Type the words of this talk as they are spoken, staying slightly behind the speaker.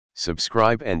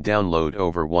Subscribe and download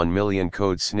over 1 million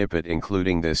code snippet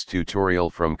including this tutorial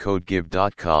from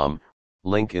codegive.com,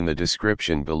 link in the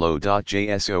description below.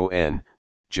 JSON,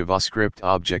 JavaScript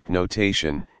Object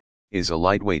Notation, is a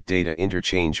lightweight data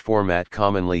interchange format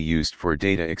commonly used for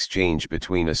data exchange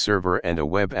between a server and a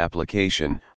web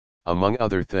application, among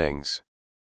other things.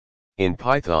 In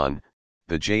Python,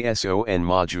 the JSON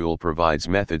module provides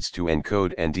methods to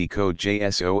encode and decode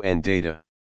JSON data.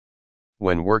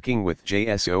 When working with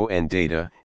JSON data,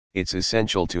 it's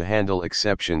essential to handle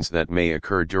exceptions that may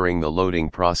occur during the loading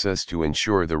process to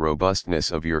ensure the robustness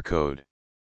of your code.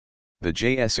 The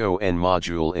JSON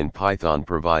module in Python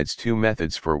provides two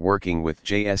methods for working with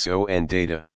JSON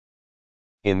data.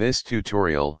 In this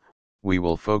tutorial, we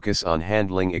will focus on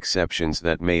handling exceptions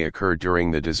that may occur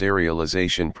during the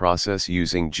deserialization process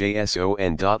using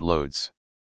json.loads.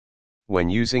 When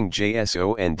using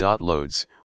json.loads,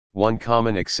 one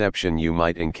common exception you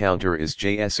might encounter is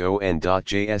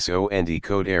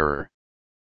json.JSONDecodeError.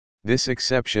 This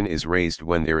exception is raised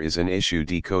when there is an issue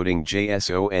decoding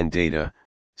JSON data,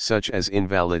 such as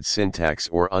invalid syntax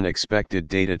or unexpected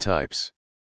data types.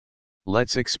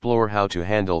 Let's explore how to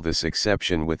handle this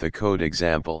exception with a code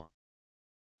example.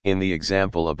 In the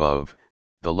example above,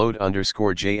 the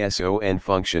load_JSON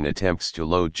function attempts to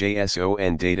load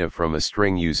JSON data from a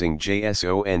string using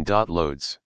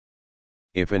json.loads.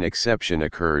 If an exception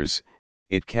occurs,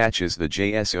 it catches the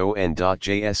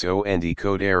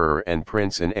json.JSONDecodeError and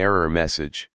prints an error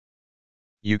message.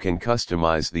 You can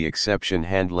customize the exception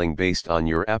handling based on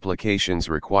your application's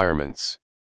requirements.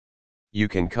 You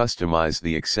can customize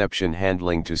the exception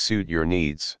handling to suit your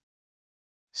needs.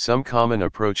 Some common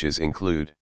approaches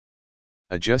include: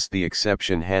 adjust the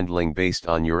exception handling based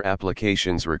on your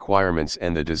application's requirements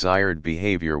and the desired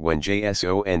behavior when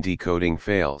JSON decoding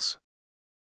fails.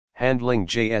 Handling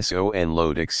JSON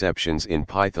load exceptions in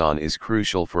Python is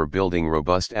crucial for building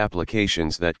robust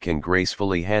applications that can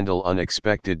gracefully handle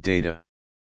unexpected data.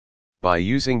 By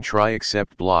using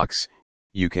try-except blocks,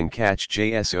 you can catch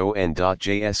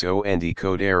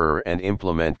json.JSONDecodeError and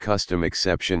implement custom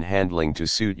exception handling to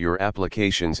suit your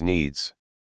application's needs.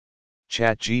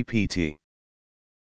 ChatGPT.